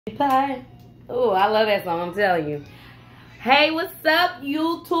Pie. Oh, I love that song, I'm telling you. Hey, what's up,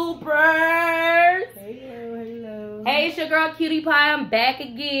 YouTubers? Hello. Hey, it's your girl Cutie Pie. I'm back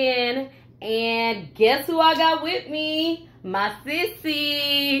again. And guess who I got with me? My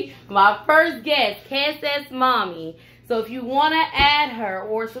sissy. My first guest, KSSMOMMY. So if you want to add her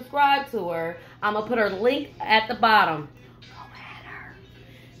or subscribe to her, I'm going to put her link at the bottom.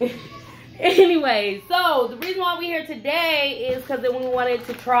 Go add her. Anyway, so the reason why we're here today is because we wanted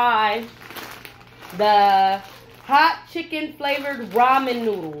to try the hot chicken flavored ramen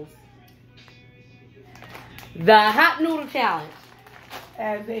noodles. The hot noodle challenge,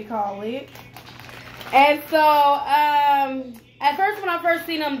 As they call it. And so, at first when I first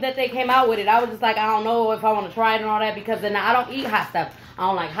seen them that they came out with it, I was just like, I don't know if I want to try it and all that, because then I don't eat hot stuff. I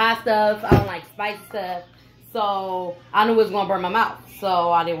don't like hot stuff. I don't like spicy stuff. So I knew it was going to burn my mouth.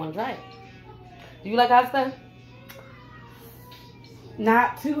 So I didn't want to try it. Do you like hot stuff?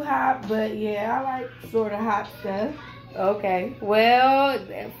 Not too hot, but yeah, I like sort of hot stuff. Okay. Well,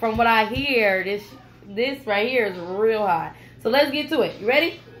 from what I hear, this right here is real hot. So let's get to it. You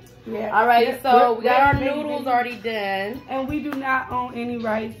ready? Yeah. All right. Yeah, So we got our noodles already done. And we do not own any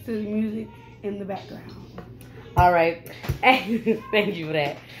rights to the music in the background. All right. Thank you for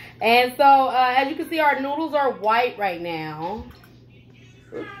that. And so, as you can see, our noodles are white right now.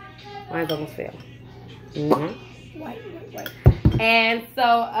 Mine's almost fell. White. And so,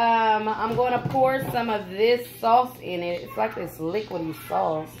 I'm going to pour some of this sauce in it. It's like this liquidy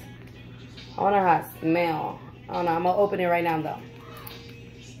sauce. I wonder how it smells. I don't know. I'm going to open it right now, though.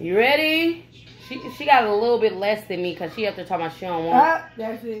 You ready? She got a little bit less than me because she have to talk about she don't want.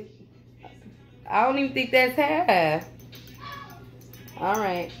 That's it. I don't even think that's half. All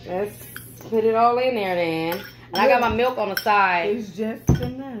right. Let's put it all in there then. And I got my milk on the side. It's just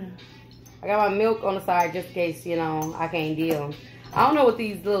enough. I got my milk on the side just in case, you know, I can't deal. I don't know what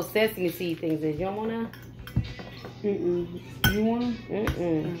these little sesame seed things is. You don't want to? You want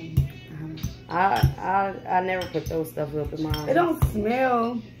them? I never put those stuff up in mine. It don't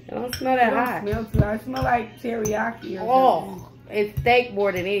smell. It don't smell that hot. It don't smell too hot. It smell like teriyaki or something. It's steak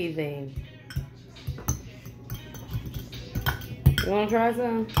more than anything. You want to try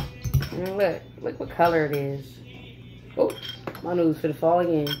some? Look what color it is. Oh, my noodles finna fall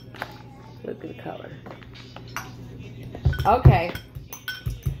again. Look at the color. Okay,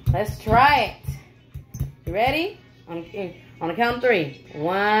 let's try it. You ready? On the count of 3.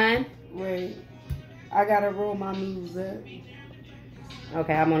 1. Wait, I gotta roll my noodles up.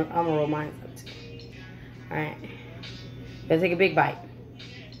 Okay, I'm gonna roll mine up too. All right, let's take a big bite.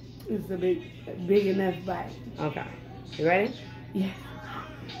 It's a big enough bite. Okay, you ready? Yeah.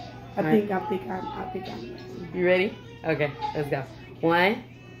 I think I'm ready. You ready? Okay, let's go. 1,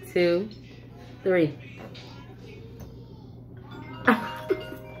 2, 3.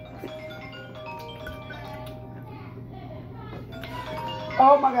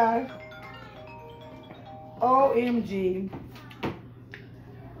 Oh my God. OMG.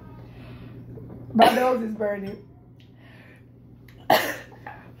 My nose is burning.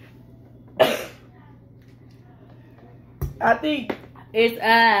 I think it's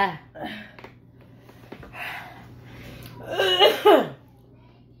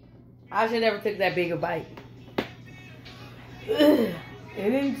I should never took that big a bite. It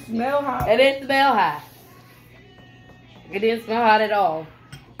didn't smell hot. It didn't smell hot. It didn't smell hot at all.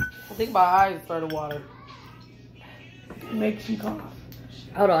 I think my eyes started water. It makes you cough.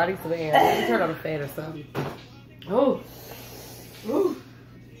 Hold on, I need some air. Let me turn on the fan or something. Oh. Ooh.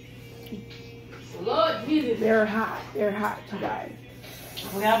 Lord Jesus. They're hot, you guys. I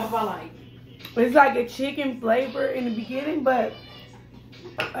forgot what I like. It's like a chicken flavor in the beginning, but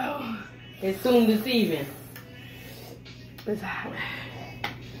it's soon deceiving. It's hot.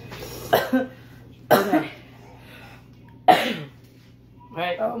 Okay.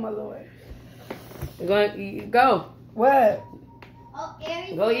 Alright. Oh my Lord. We're going to go. What?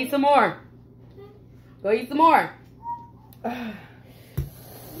 Go eat some more. Go eat some more. Come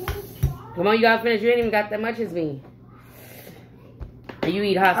on, you gotta finish. You ain't even got that much as me. And you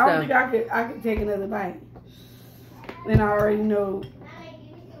eat hot stuff. I don't think I could take another bite. And I already know.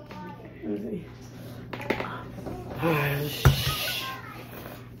 Let me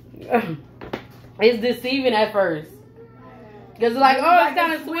see. It's deceiving at first. Because it's like, oh, it's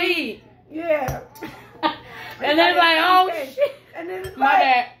kind of sweet. Yeah. And then it's like, oh, shit. And then it's my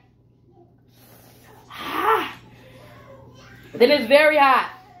bad. Then it's very hot.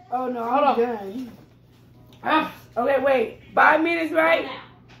 Oh, no, Hold I'm done. Okay, wait. 5 minutes, right?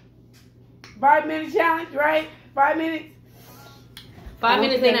 5 minute challenge, right? 5 minutes? 5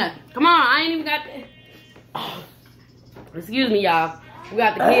 minutes ain't up. Come on, I ain't even got... Excuse me, y'all. We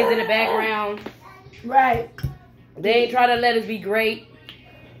got the kids in the background. Right. They ain't trying to let us be great.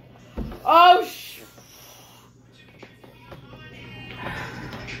 Oh,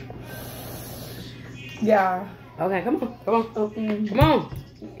 Yeah. Okay, come on. Come on. Come on.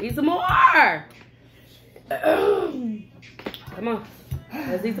 Eat some more. Come on.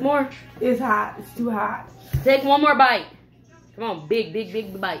 Let's eat some more. It's hot. It's too hot. Take one more bite. Come on. Big bite.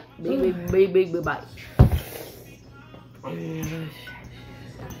 Big bite. Okay.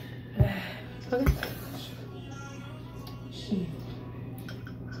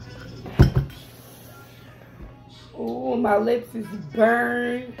 Oh, my lips is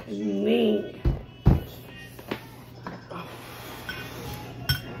burning.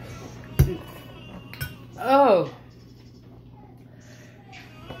 Oh.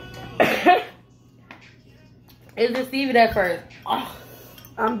 It's the seaweed at first. Oh.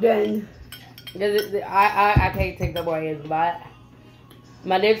 I'm done. I can't take the boy in, but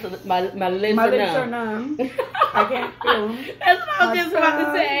my lips are numb. I can't feel them. That's what I was just about to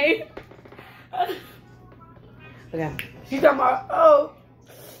say. Okay. She's talking about, oh,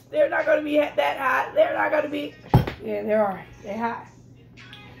 they're not going to be that hot. They're not going to be. Yeah, they are. They're hot.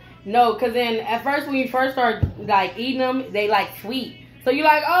 No, because then at first when you first start like eating them, they like sweet. So you're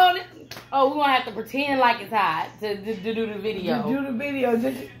like, oh, we're going to have to pretend like it's hot to do the video. To do the video.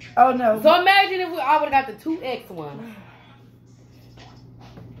 Oh, no. So imagine if I would have got the 2X one.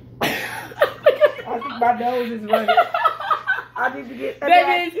 I think my nose is running. I need to get that.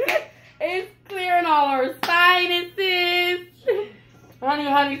 Baby, it's clearing all our sinuses.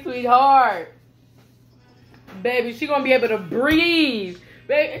 Honey, sweetheart. Baby, she gonna be able to breathe.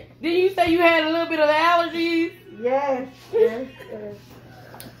 Baby, didn't you say you had a little bit of allergies? Yes.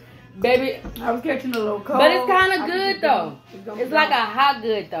 Baby, I was catching a little cold. but it's kind of good though. It's like a hot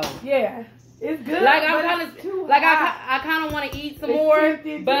good though. Yeah, it's good. Like I'm kind of like I kind of want to eat some more, but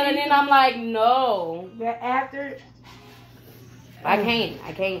then I'm like no. That after. I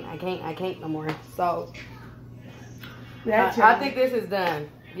can't no more. So I think this is done.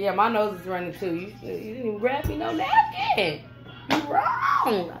 Yeah, my nose is running too. You didn't even grab me no napkin. You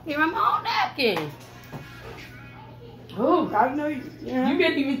wrong. Here, I'm on napkin. Oh, I know you. Yeah. You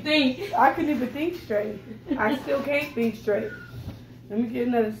can't even think. I couldn't even think straight. I still can't think straight. Let me get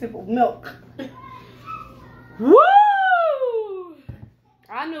another sip of milk. Woo!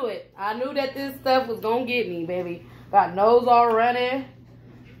 I knew it. I knew that this stuff was gonna get me, baby. Got nose all running.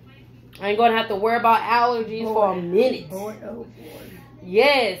 I ain't gonna have to worry about allergies for a minute. Boy, oh boy.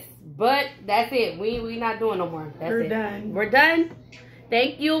 Yes, but that's it. We not doing no more. We're done. We're done.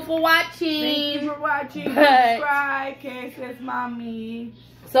 Thank you for watching. Thank you for watching. Subscribe, KSSMOMMY.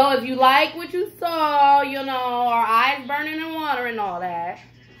 So if you like what you saw, you know, our eyes burning and water and all that.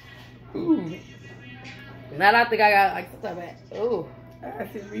 Ooh. Now I think I got like something. Ooh.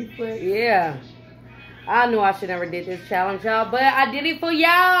 Acid reflux. Yeah. I knew I should never did this challenge, y'all, but I did it for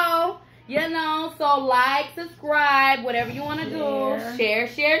y'all. You know, so like, subscribe, whatever you want to do.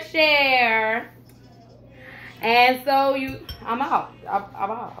 Share. And so I'm out. I'm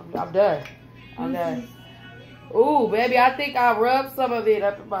out. I'm done. I'm done. Ooh, baby, I think I rubbed some of it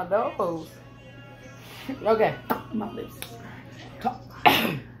up in my nose. Okay. My lips.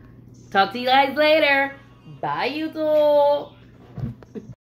 Talk to you guys later. Bye, YouTube.